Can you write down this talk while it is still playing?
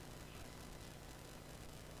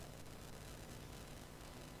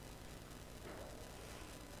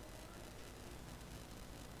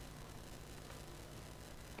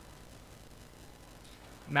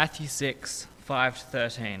Matthew 6,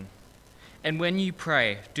 5-13. And when you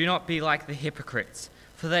pray, do not be like the hypocrites,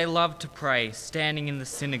 for they love to pray, standing in the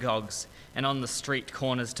synagogues and on the street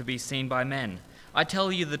corners to be seen by men. I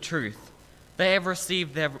tell you the truth, they have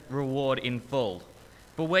received their reward in full.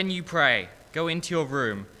 But when you pray, go into your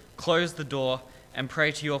room, close the door, and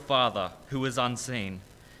pray to your Father, who is unseen.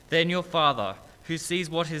 Then your Father, who sees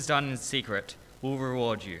what is done in secret, will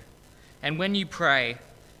reward you. And when you pray,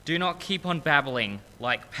 do not keep on babbling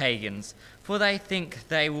like pagans, for they think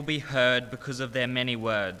they will be heard because of their many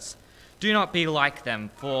words. Do not be like them,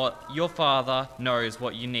 for your Father knows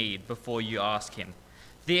what you need before you ask him.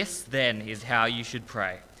 This, then, is how you should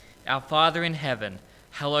pray. Our Father in heaven,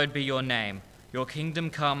 hallowed be your name. Your kingdom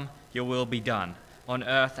come, your will be done, on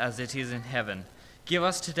earth as it is in heaven. Give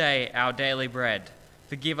us today our daily bread.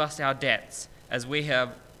 Forgive us our debts, as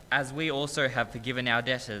we also have forgiven our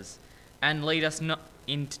debtors. And lead us not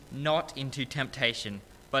into temptation,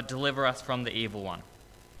 but deliver us from the evil one.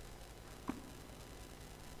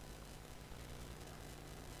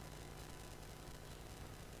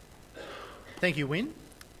 Thank you, Wynne.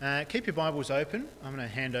 Keep your Bibles open. I'm going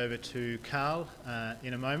to hand over to Carl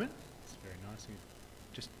in a moment. It's very nice. You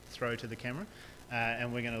just throw to the camera.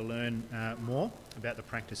 And we're going to learn more about the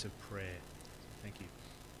practice of prayer. Thank you.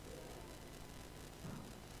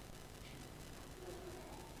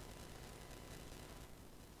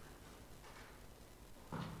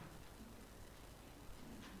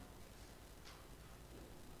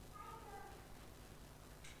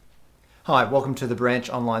 Hi, welcome to the Branch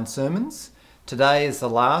Online Sermons. Today is the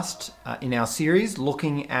last in our series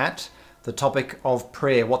looking at the topic of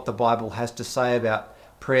prayer, what the Bible has to say about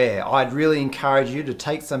prayer. I'd really encourage you to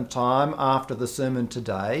take some time after the sermon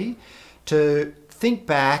today to think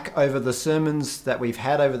back over the sermons that we've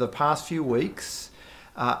had over the past few weeks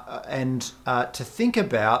and to think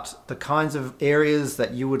about the kinds of areas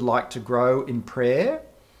that you would like to grow in prayer.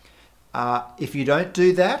 If you don't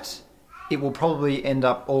do that, it will probably end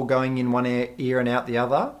up all going in one ear and out the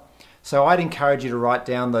other. So I'd encourage you to write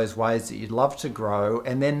down those ways that you'd love to grow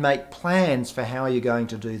and then make plans for how you're going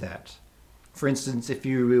to do that. For instance, if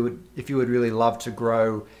you would really love to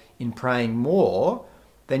grow in praying more,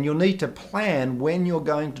 then you'll need to plan when you're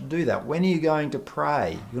going to do that. When are you going to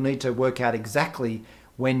pray? You'll need to work out exactly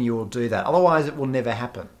when you will do that. Otherwise, it will never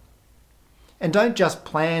happen. And don't just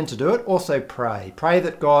plan to do it, also pray. Pray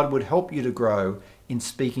that God would help you to grow in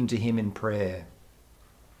speaking to him in prayer.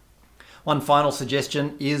 One final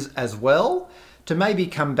suggestion is as well to maybe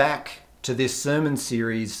come back to this sermon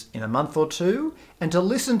series in a month or two and to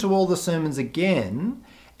listen to all the sermons again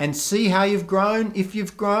and see how you've grown, if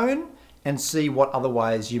you've grown, and see what other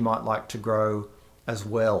ways you might like to grow as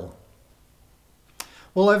well.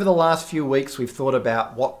 Well, over the last few weeks, we've thought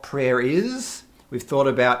about what prayer is. We've thought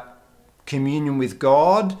about communion with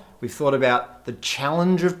God. We've thought about the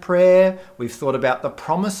challenge of prayer. We've thought about the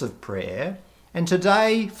promise of prayer. And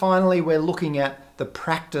today, finally, we're looking at the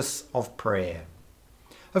practice of prayer.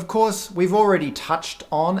 Of course, we've already touched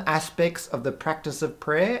on aspects of the practice of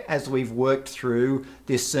prayer as we've worked through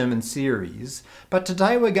this sermon series, but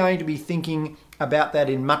today we're going to be thinking about that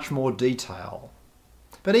in much more detail.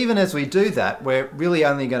 But even as we do that, we're really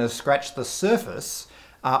only going to scratch the surface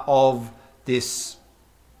of this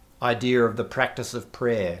idea of the practice of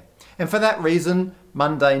prayer. And for that reason,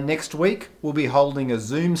 Monday next week, we'll be holding a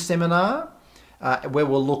Zoom seminar where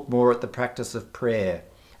we'll look more at the practice of prayer.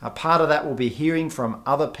 Part of that will be hearing from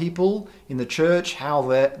other people in the church, how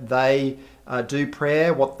they do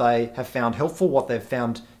prayer, what they have found helpful, what they've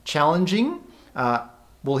found challenging.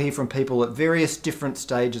 We'll hear from people at various different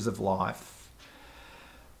stages of life.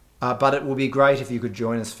 But it will be great if you could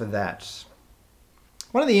join us for that.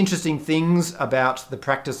 One of the interesting things about the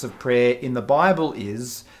practice of prayer in the Bible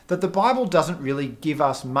is that the Bible doesn't really give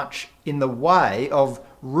us much in the way of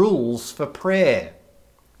rules for prayer.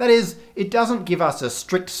 That is, it doesn't give us a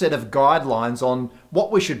strict set of guidelines on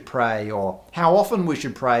what we should pray or how often we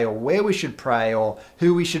should pray or where we should pray or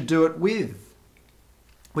who we should do it with.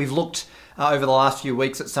 We've looked over the last few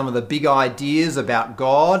weeks at some of the big ideas about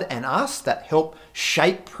God and us that help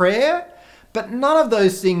shape prayer, but none of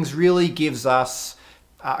those things really gives us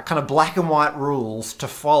kind of black and white rules to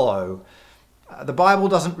follow. The Bible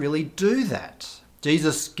doesn't really do that.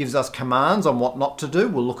 Jesus gives us commands on what not to do.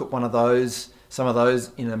 We'll look at some of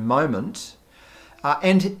those in a moment.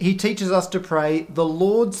 And he teaches us to pray the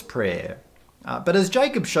Lord's Prayer. But as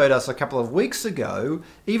Jacob showed us a couple of weeks ago,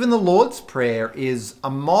 even the Lord's Prayer is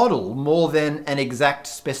a model more than an exact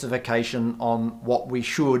specification on what we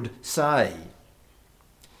should say.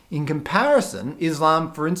 In comparison,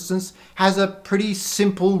 Islam, for instance, has a pretty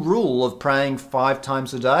simple rule of praying 5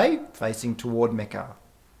 times a day, facing toward Mecca.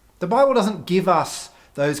 The Bible doesn't give us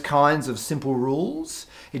those kinds of simple rules.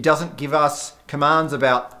 It doesn't give us commands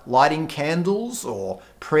about lighting candles or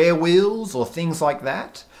prayer wheels or things like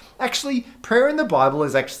that. Actually, prayer in the Bible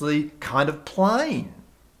is actually kind of plain.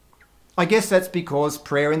 I guess that's because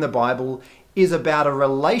prayer in the Bible is about a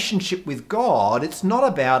relationship with God. It's not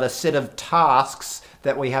about a set of tasks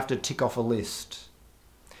that we have to tick off a list.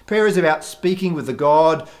 Prayer is about speaking with the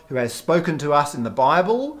God who has spoken to us in the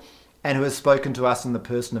Bible and who has spoken to us in the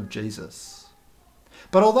person of Jesus.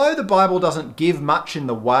 But although the Bible doesn't give much in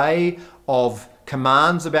the way of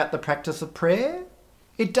commands about the practice of prayer,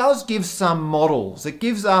 it does give some models. It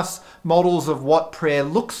gives us models of what prayer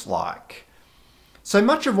looks like. So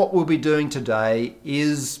much of what we'll be doing today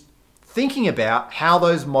is thinking about how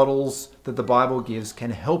those models that the Bible gives can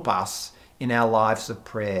help us in our lives of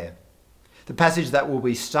prayer. The passage that we'll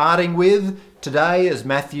be starting with today is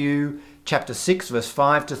Matthew chapter 6, verse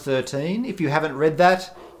 5 to 13. If you haven't read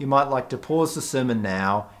that, you might like to pause the sermon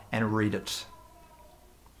now and read it.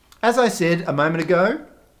 As I said a moment ago,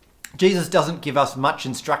 Jesus doesn't give us much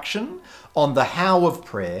instruction on the how of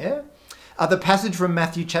prayer. The passage from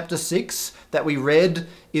Matthew chapter 6 that we read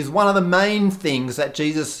is one of the main things that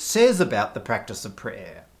Jesus says about the practice of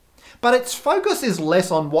prayer. But its focus is less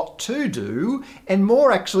on what to do and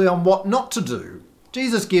more actually on what not to do.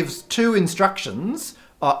 Jesus gives two instructions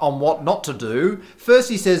on what not to do. First,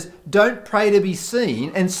 he says, don't pray to be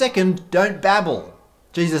seen. And second, don't babble.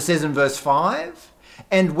 Jesus says in verse 5,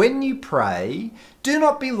 and when you pray, do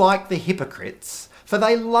not be like the hypocrites, for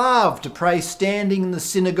they love to pray standing in the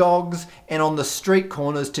synagogues and on the street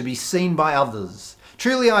corners to be seen by others.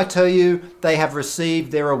 Truly I tell you, they have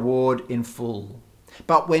received their reward in full.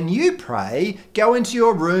 But when you pray, go into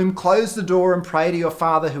your room, close the door and pray to your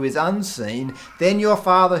Father who is unseen. Then your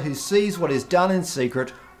Father who sees what is done in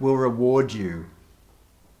secret will reward you.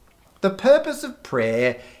 The purpose of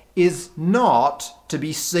prayer is not to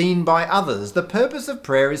be seen by others. The purpose of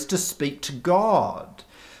prayer is to speak to God.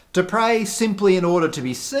 To pray simply in order to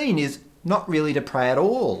be seen is not really to pray at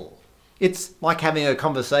all. It's like having a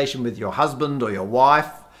conversation with your husband or your wife,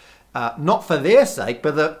 not for their sake,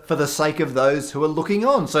 but for the sake of those who are looking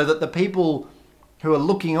on, so that the people who are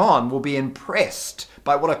looking on will be impressed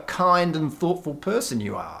by what a kind and thoughtful person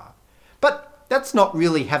you are. But that's not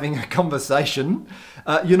really having a conversation.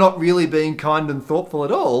 You're not really being kind and thoughtful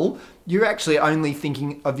at all. You're actually only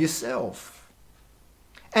thinking of yourself.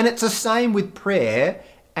 And it's the same with prayer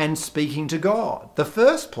and speaking to God. The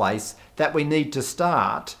first place that we need to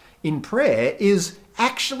start in prayer is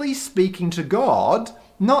actually speaking to God,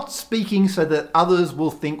 not speaking so that others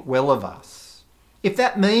will think well of us. If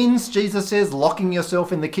that means, Jesus says, locking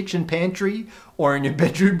yourself in the kitchen pantry or in your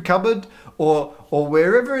bedroom cupboard or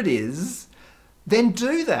wherever it is, then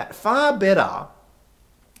do that. Far better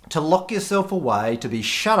to lock yourself away, to be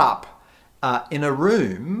shut up in a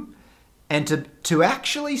room and to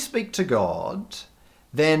actually speak to God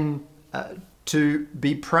than to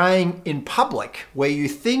be praying in public where you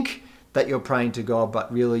think that you're praying to God,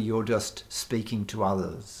 but really you're just speaking to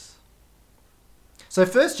others. So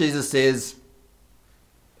first Jesus says,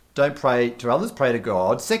 don't pray to others, pray to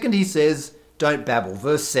God. Second, he says, don't babble.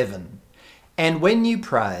 Verse 7, and when you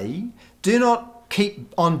pray, do not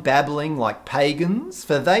keep on babbling like pagans,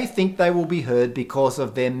 for they think they will be heard because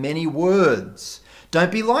of their many words.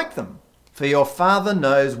 Don't be like them, for your Father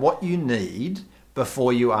knows what you need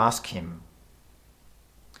before you ask him.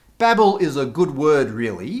 Babble is a good word,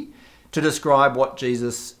 really, to describe what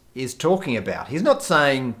Jesus is talking about. He's not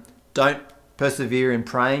saying don't persevere in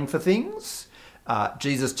praying for things.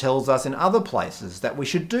 Jesus tells us in other places that we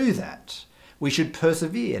should do that. We should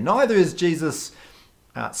persevere. Neither is Jesus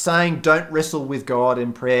saying don't wrestle with God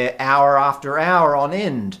in prayer hour after hour on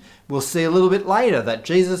end. We'll see a little bit later that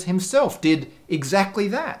Jesus himself did exactly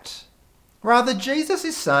that. Rather, Jesus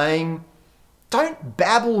is saying don't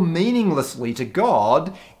babble meaninglessly to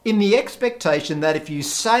God in the expectation that if you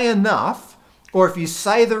say enough or if you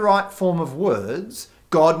say the right form of words,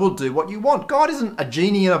 God will do what you want. God isn't a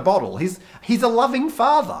genie in a bottle. He's a loving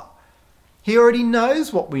Father. He already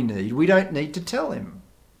knows what we need. We don't need to tell him.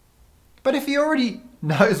 But if he already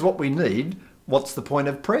knows what we need, what's the point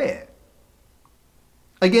of prayer?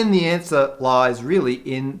 Again, the answer lies really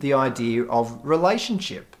in the idea of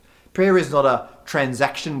relationship. Prayer is not a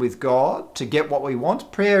transaction with God to get what we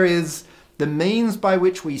want. Prayer is the means by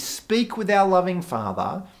which we speak with our loving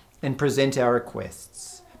Father and present our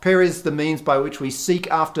requests. Prayer is the means by which we seek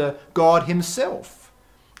after God himself.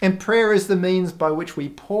 And prayer is the means by which we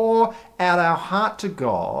pour out our heart to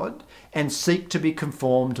God and seek to be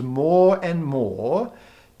conformed more and more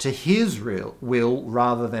to his will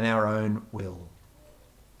rather than our own will.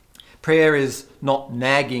 Prayer is not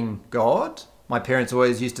nagging God. My parents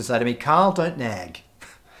always used to say to me, Carl, don't nag.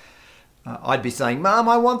 I'd be saying, Mum,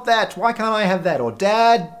 I want that. Why can't I have that? Or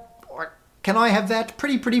Dad, can I have that?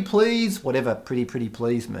 Pretty please. Whatever pretty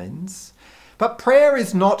please means. But prayer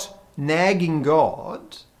is not nagging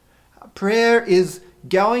God. Prayer is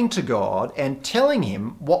going to God and telling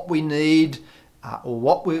him what we need or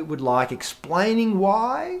what we would like, explaining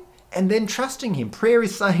why, and then trusting him. Prayer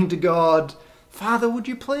is saying to God, Father, would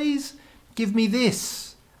you please give me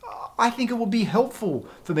this? I think it would be helpful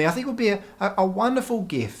for me. I think it would be a wonderful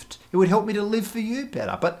gift. It would help me to live for you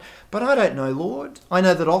better. But I don't know, Lord. I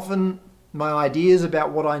know that often my ideas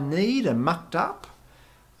about what I need are mucked up.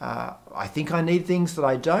 I think I need things that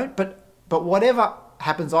I don't. But whatever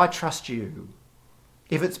happens, I trust you.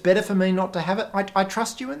 If it's better for me not to have it, I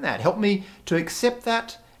trust you in that. Help me to accept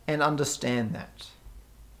that and understand that.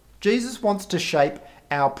 Jesus wants to shape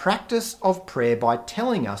our practice of prayer by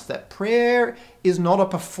telling us that prayer is not a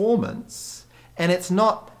performance and it's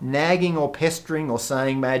not nagging or pestering or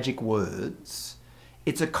saying magic words.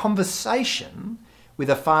 It's a conversation with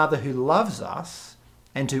a Father who loves us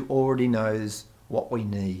and who already knows what we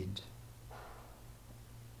need.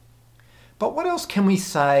 But what else can we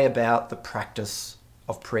say about the practice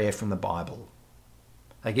of prayer from the Bible?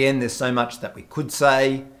 Again, there's so much that we could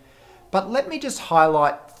say, but let me just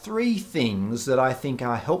highlight 3 things that I think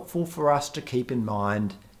are helpful for us to keep in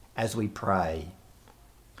mind as we pray.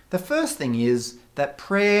 The first thing is that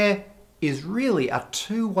prayer is really a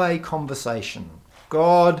two-way conversation.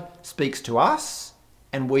 God speaks to us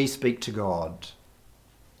and we speak to God.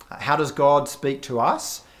 How does God speak to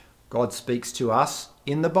us? God speaks to us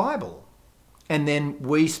in the Bible. And then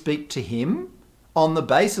we speak to him on the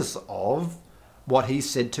basis of what he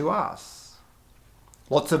said to us.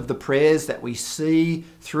 Lots of the prayers that we see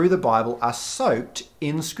through the Bible are soaked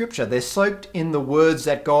in Scripture. They're soaked in the words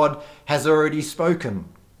that God has already spoken.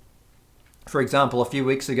 For example, a few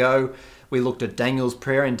weeks ago, we looked at Daniel's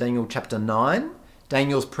prayer in Daniel chapter 9.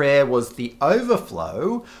 Daniel's prayer was the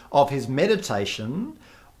overflow of his meditation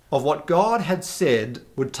of what God had said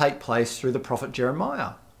would take place through the prophet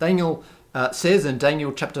Jeremiah. Daniel says in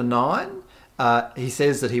Daniel chapter 9, he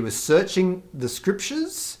says that he was searching the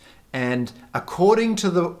Scriptures, and according to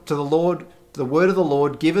the Lord, the word of the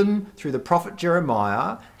Lord given through the prophet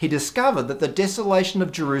Jeremiah, he discovered that the desolation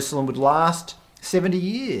of Jerusalem would last 70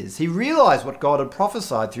 years. He realized what God had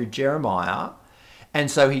prophesied through Jeremiah, and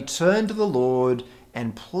so he turned to the Lord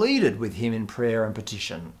and pleaded with him in prayer and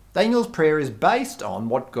petition. Daniel's prayer is based on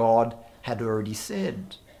what God had already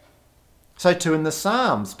said. So too in the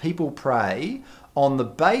Psalms, people pray on the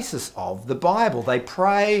basis of the Bible. They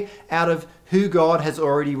pray out of who God has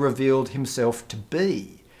already revealed himself to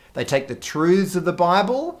be. They take the truths of the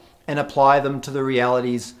Bible and apply them to the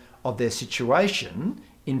realities of their situation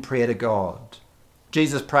in prayer to God.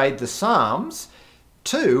 Jesus prayed the Psalms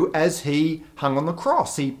too as he hung on the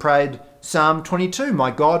cross. He prayed Psalm 22,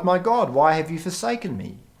 my God, why have you forsaken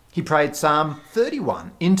me? He prayed Psalm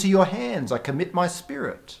 31, into your hands I commit my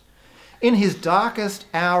spirit. In his darkest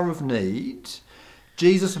hour of need,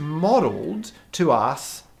 Jesus modelled to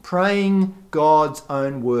us praying God's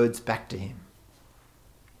own words back to him.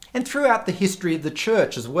 And throughout the history of the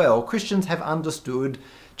church as well, Christians have understood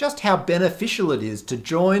just how beneficial it is to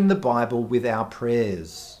join the Bible with our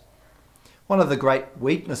prayers. One of the great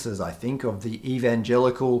weaknesses, I think, of the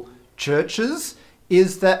evangelical churches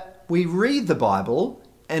is that we read the Bible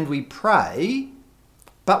and we pray,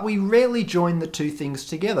 but we rarely join the two things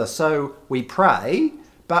together. So we pray,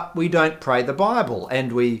 but we don't pray the Bible,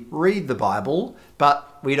 and we read the Bible,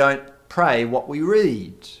 but we don't pray what we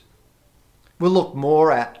read. We'll look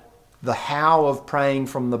more at the how of praying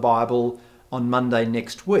from the Bible on Monday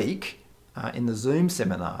next week in the Zoom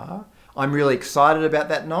seminar. I'm really excited about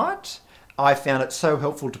that night. I found it so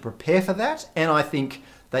helpful to prepare for that, and I think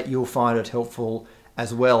that you'll find it helpful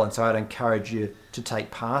as well, and so I'd encourage you to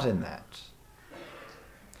take part in that.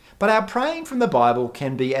 But our praying from the Bible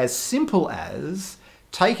can be as simple as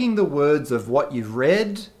taking the words of what you've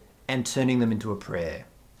read and turning them into a prayer.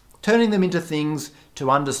 Turning them into things to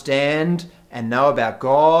understand and know about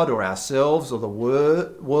God or ourselves or the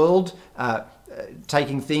world.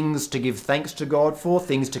 Taking things to give thanks to God for,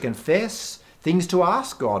 things to confess, things to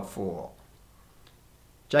ask God for.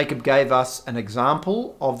 Jacob gave us an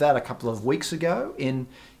example of that a couple of weeks ago in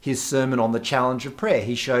his sermon on the challenge of prayer.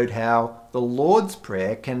 He showed how the Lord's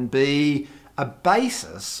Prayer can be a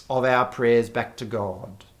basis of our prayers back to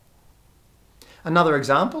God. Another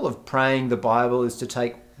example of praying the Bible is to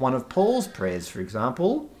take one of Paul's prayers, for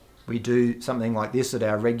example. We do something like this at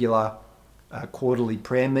our regular quarterly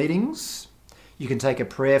prayer meetings. You can take a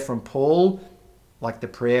prayer from Paul like the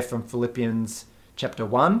prayer from Philippians chapter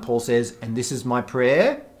 1. Paul says, "And this is my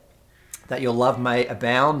prayer, that your love may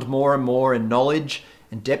abound more and more in knowledge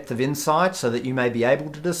and depth of insight, so that you may be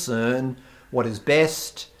able to discern what is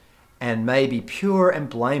best and may be pure and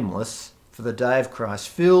blameless for the day of Christ,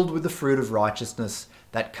 filled with the fruit of righteousness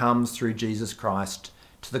that comes through Jesus Christ,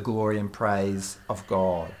 to the glory and praise of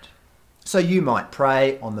God." So you might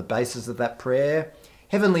pray on the basis of that prayer.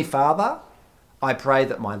 Heavenly Father, I pray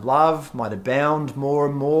that my love might abound more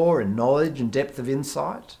and more in knowledge and depth of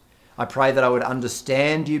insight. I pray that I would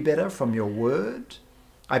understand you better from your word.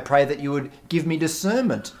 I pray that you would give me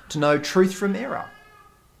discernment to know truth from error.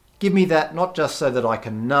 Give me that not just so that I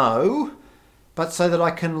can know, but so that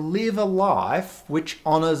I can live a life which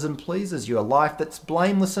honours and pleases you, a life that's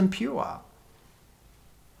blameless and pure.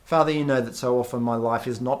 Father, you know that so often my life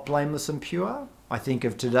is not blameless and pure. I think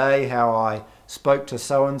of today how I spoke to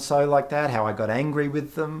so-and-so like that, how I got angry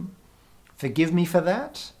with them. Forgive me for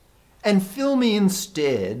that, and fill me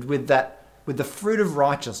instead with the fruit of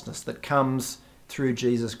righteousness that comes through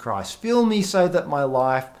Jesus Christ. Fill me so that my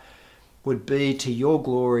life would be to your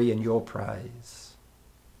glory and your praise.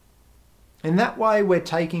 In that way, we're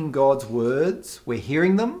taking God's words, we're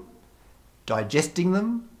hearing them, digesting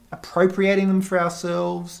them, appropriating them for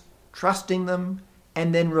ourselves, trusting them,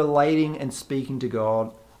 and then relating and speaking to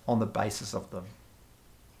God on the basis of them.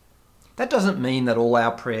 That doesn't mean that all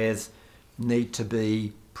our prayers need to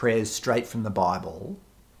be prayers straight from the Bible,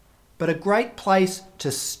 but a great place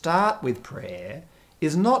to start with prayer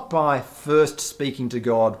is not by first speaking to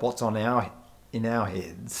God what's in our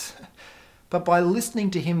heads, but by listening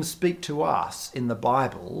to him speak to us in the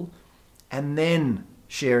Bible and then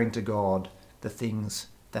sharing to God the things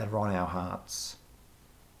that are on our hearts.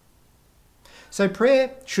 So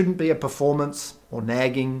prayer shouldn't be a performance or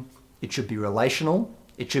nagging. It should be relational.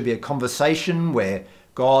 It should be a conversation where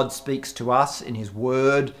God speaks to us in his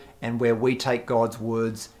word and where we take God's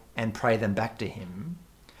words and pray them back to him.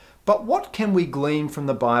 But what can we glean from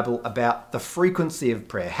the Bible about the frequency of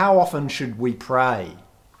prayer? How often should we pray?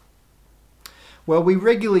 Well, we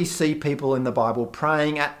regularly see people in the Bible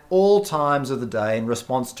praying at all times of the day in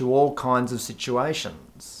response to all kinds of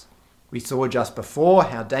situations. We saw just before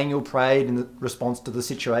how Daniel prayed in response to the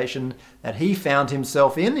situation that he found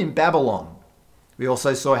himself in Babylon. We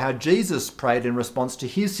also saw how Jesus prayed in response to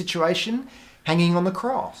his situation hanging on the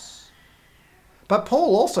cross. But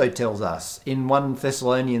Paul also tells us in 1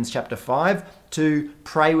 Thessalonians chapter 5 to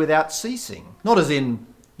pray without ceasing. Not as in,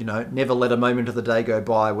 never let a moment of the day go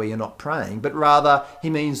by where you're not praying, but rather he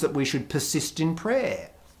means that we should persist in prayer.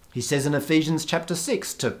 He says in Ephesians chapter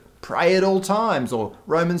 6 to pray at all times, or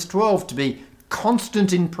Romans 12 to be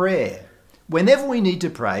constant in prayer. Whenever we need to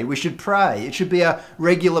pray, we should pray. It should be a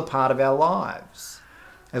regular part of our lives.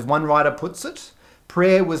 As one writer puts it,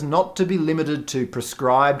 prayer was not to be limited to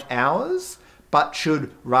prescribed hours, but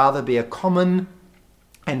should rather be a common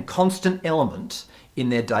and constant element in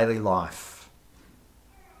their daily life.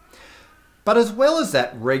 But as well as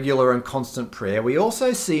that regular and constant prayer, we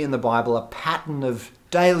also see in the Bible a pattern of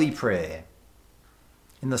daily prayer.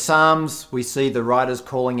 In the Psalms, we see the writers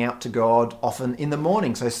calling out to God often in the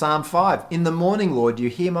morning. So Psalm 5, "In the morning, Lord, you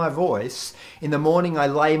hear my voice. In the morning I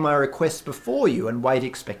lay my requests before you and wait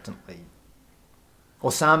expectantly."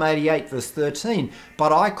 Or Psalm 88, verse 13,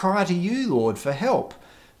 "But I cry to you, Lord, for help.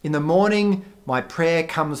 In the morning my prayer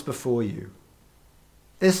comes before you."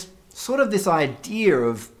 There's sort of this idea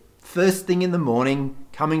of first thing in the morning,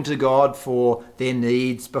 coming to God for their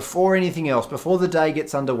needs before anything else, before the day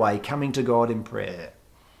gets underway, coming to God in prayer.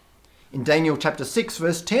 In Daniel chapter 6,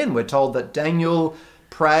 verse 10, we're told that Daniel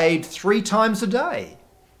prayed 3 times a day.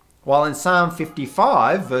 While in Psalm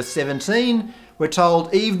 55, verse 17, we're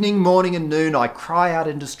told, "Evening, morning and noon I cry out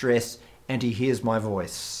in distress, and he hears my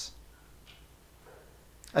voice."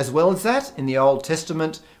 As well as that, in the Old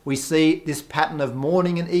Testament, we see this pattern of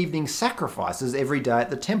morning and evening sacrifices every day at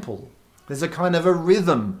the temple. There's a kind of a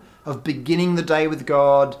rhythm of beginning the day with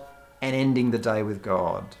God and ending the day with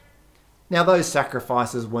God. Now, those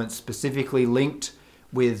sacrifices weren't specifically linked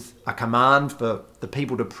with a command for the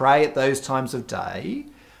people to pray at those times of day,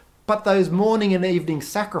 but those morning and evening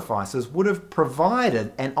sacrifices would have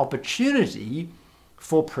provided an opportunity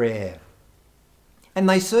for prayer. And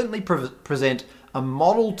they certainly present a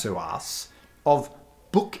model to us of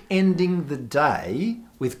bookending the day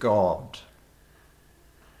with God.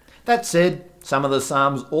 That said, some of the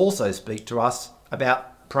Psalms also speak to us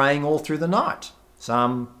about praying all through the night.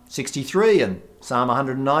 Psalm 63 and Psalm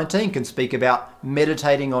 119 can speak about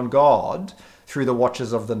meditating on God through the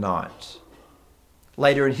watches of the night.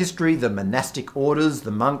 Later in history, the monastic orders,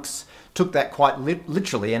 the monks, took that quite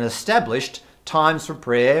literally and established times for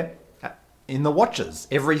prayer in the watches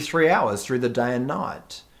every 3 hours through the day and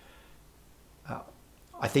night.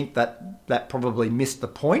 I think that probably missed the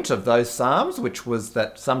point of those psalms, which was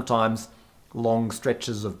that sometimes long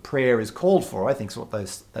stretches of prayer is called for. I think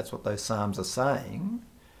that's what those psalms are saying.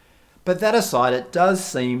 But that aside, it does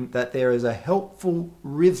seem that there is a helpful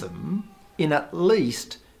rhythm in at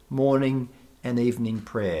least morning and evening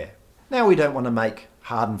prayer. Now, we don't want to make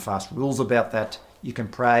hard and fast rules about that. You can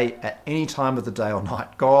pray at any time of the day or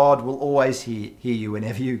night. God will always hear you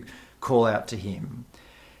whenever you call out to him.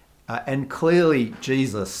 And clearly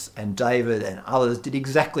Jesus and David and others did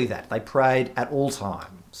exactly that. They prayed at all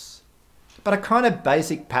times. But a kind of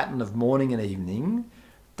basic pattern of morning and evening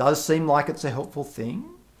does seem like it's a helpful thing.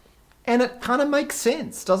 And it kind of makes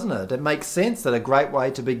sense, doesn't it? It makes sense that a great way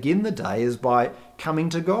to begin the day is by coming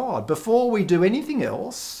to God. Before we do anything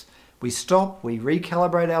else, we stop, we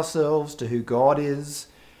recalibrate ourselves to who God is,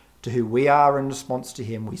 to who we are in response to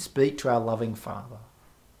him. We speak to our loving Father.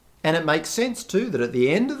 And it makes sense too that at the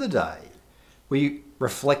end of the day, we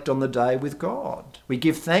reflect on the day with God. We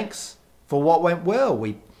give thanks for what went well.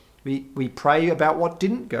 We pray about what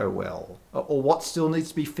didn't go well or what still needs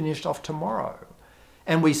to be finished off tomorrow.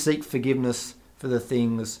 And we seek forgiveness for the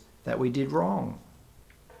things that we did wrong.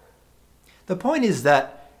 The point is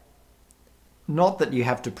that not that you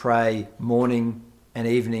have to pray morning and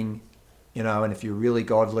evening, and if you're really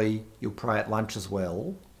godly, you'll pray at lunch as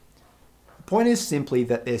well. The point is simply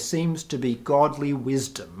that there seems to be godly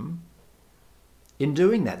wisdom in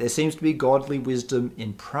doing that. There seems to be godly wisdom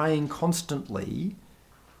in praying constantly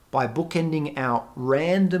by bookending our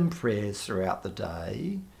random prayers throughout the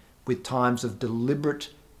day with times of deliberate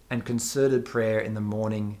and concerted prayer in the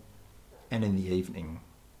morning and in the evening.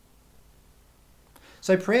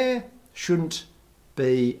 So prayer shouldn't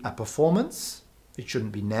be a performance. It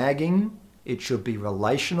shouldn't be nagging. It should be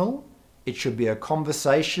relational. It should be a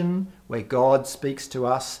conversation where God speaks to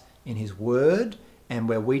us in his word and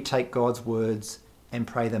where we take God's words and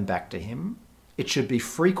pray them back to him. It should be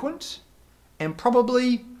frequent, and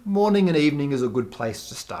probably morning and evening is a good place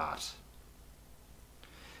to start.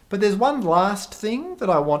 But there's one last thing that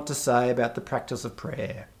I want to say about the practice of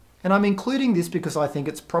prayer. And I'm including this because I think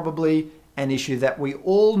it's probably an issue that we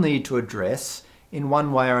all need to address in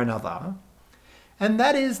one way or another. And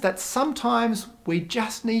that is that sometimes we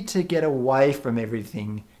just need to get away from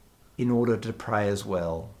everything in order to pray as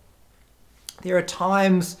well. There are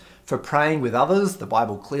times for praying with others. The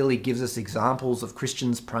Bible clearly gives us examples of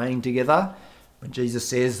Christians praying together. When Jesus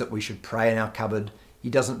says that we should pray in our cupboard, he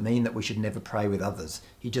doesn't mean that we should never pray with others.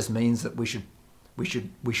 He just means that we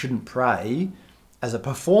shouldn't pray as a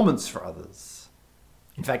performance for others.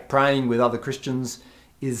 In fact, praying with other Christians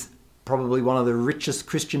is probably one of the richest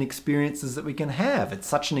Christian experiences that we can have. It's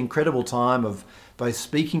such an incredible time of both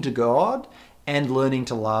speaking to God and learning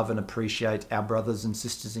to love and appreciate our brothers and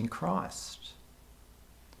sisters in Christ.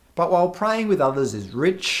 But while praying with others is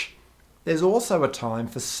rich, there's also a time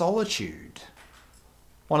for solitude.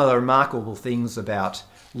 One of the remarkable things about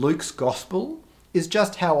Luke's gospel is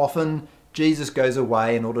just how often Jesus goes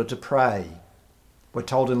away in order to pray. We're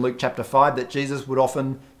told in Luke chapter 5 that Jesus would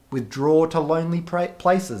often withdraw to lonely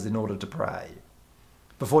places in order to pray.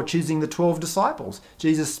 Before choosing the 12 disciples,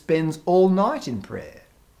 Jesus spends all night in prayer.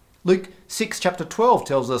 Luke 6 chapter 12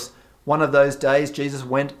 tells us one of those days Jesus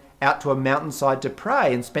went out to a mountainside to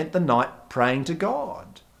pray and spent the night praying to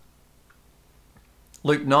God.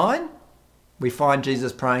 Luke 9, we find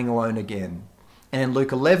Jesus praying alone again. And in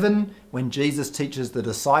Luke 11, when Jesus teaches the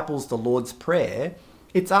disciples the Lord's Prayer,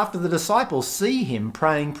 it's after the disciples see him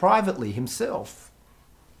praying privately himself.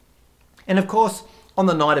 And of course, on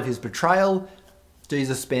the night of his betrayal,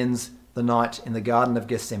 Jesus spends the night in the Garden of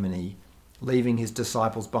Gethsemane, leaving his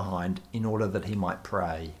disciples behind in order that he might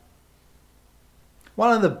pray.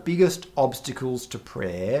 One of the biggest obstacles to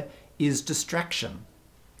prayer is distraction.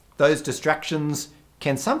 Those distractions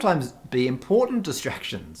can sometimes be important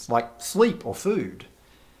distractions, like sleep or food.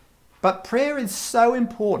 But prayer is so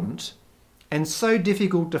important and so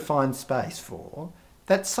difficult to find space for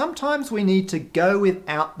that sometimes we need to go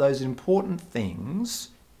without those important things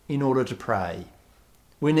in order to pray.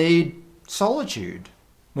 We need solitude.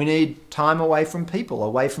 We need time away from people,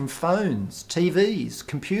 away from phones, TVs,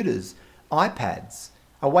 computers, iPads,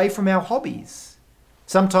 away from our hobbies.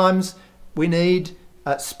 Sometimes we need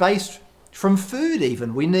space from food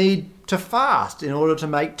even. We need to fast in order to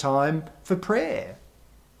make time for prayer.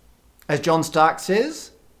 As John Stark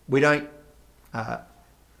says, we don't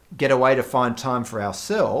get away to find time for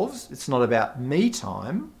ourselves. It's not about me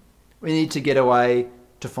time. We need to get away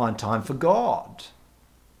to find time for God.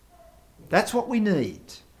 That's what we need.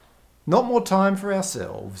 Not more time for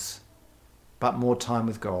ourselves, but more time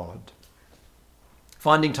with God.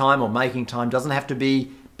 Finding time or making time doesn't have to be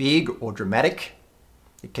big or dramatic.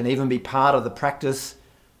 It can even be part of the practice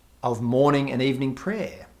of morning and evening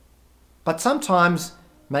prayer. But sometimes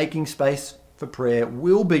making space for prayer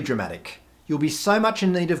will be dramatic. You'll be so much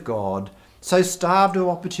in need of God, so starved of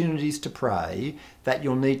opportunities to pray, that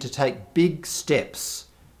you'll need to take big steps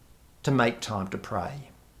to make time to pray.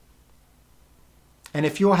 And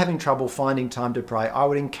if you're having trouble finding time to pray, I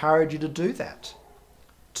would encourage you to do that.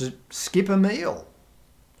 To skip a meal,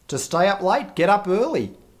 to stay up late, get up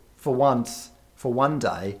early for one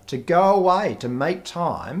day, to go away, to make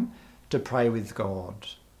time to pray with God.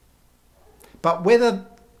 But whether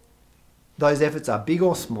those efforts are big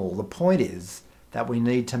or small, the point is that we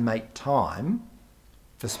need to make time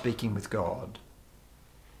for speaking with God.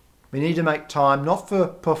 We need to make time not for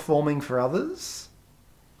performing for others,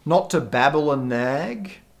 not to babble and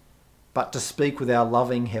nag, but to speak with our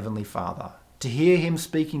loving Heavenly Father, to hear him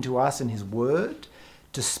speaking to us in his word,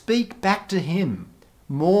 to speak back to him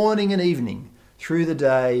morning and evening, through the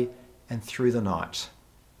day and through the night.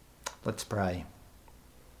 Let's pray.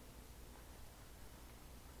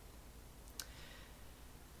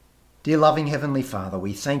 Dear loving Heavenly Father,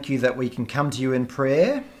 we thank you that we can come to you in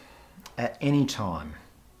prayer at any time.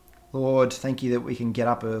 Lord, thank you that we can get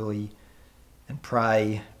up early and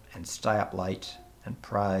pray and stay up late and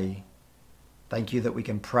pray. Thank you that we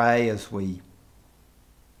can pray as we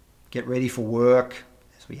get ready for work,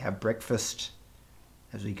 as we have breakfast,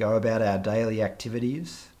 as we go about our daily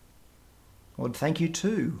activities. Lord, thank you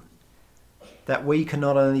too that we can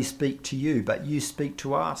not only speak to you, but you speak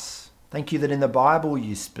to us. Thank you that in the Bible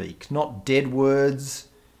you speak, not dead words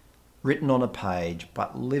written on a page,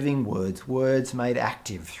 but living words, words made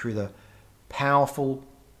active through the powerful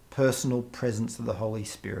personal presence of the Holy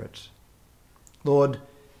Spirit. Lord,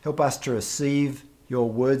 help us to receive your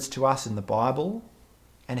words to us in the Bible,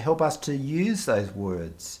 and help us to use those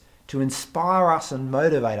words to inspire us and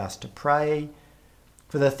motivate us to pray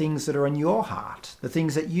for the things that are in your heart, the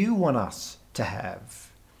things that you want us to have.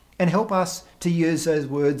 And help us to use those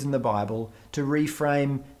words in the Bible to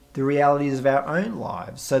reframe the realities of our own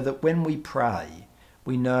lives, so that when we pray,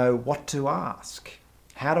 we know what to ask,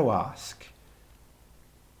 how to ask.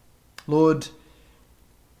 Lord,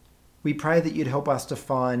 we pray that you'd help us to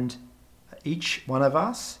find, each one of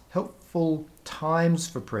us, helpful times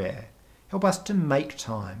for prayer. Help us to make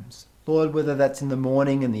times. Lord, whether that's in the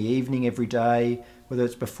morning and the evening every day, whether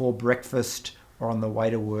it's before breakfast or on the way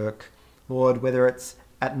to work. Lord, whether it's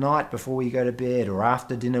at night before we go to bed or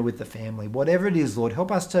after dinner with the family. Whatever it is, Lord,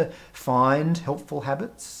 help us to find helpful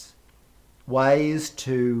habits, ways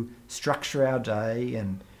to structure our day,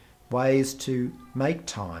 and ways to make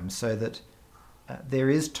time so that there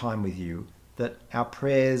is time with you, that our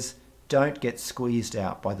prayers don't get squeezed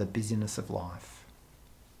out by the busyness of life.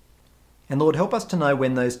 And Lord, help us to know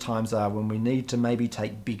when those times are when we need to maybe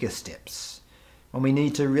take bigger steps, when we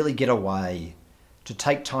need to really get away, to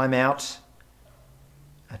take time out,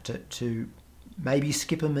 to maybe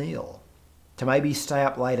skip a meal, to maybe stay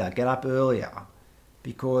up later, get up earlier,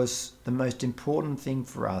 because the most important thing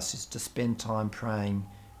for us is to spend time praying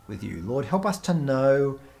with you. Lord, help us to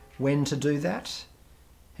know when to do that,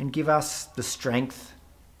 and give us the strength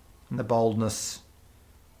and the boldness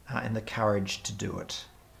and the courage to do it.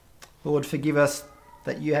 Lord, forgive us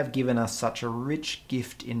that you have given us such a rich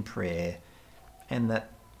gift in prayer, and that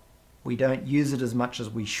we don't use it as much as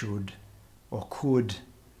we should or could,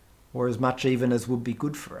 or as much even as would be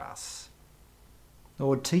good for us.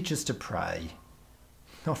 Lord, teach us to pray,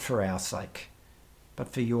 not for our sake, but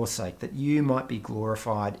for your sake, that you might be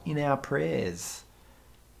glorified in our prayers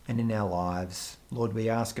and in our lives. Lord, we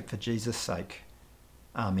ask it for Jesus' sake.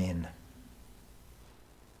 Amen.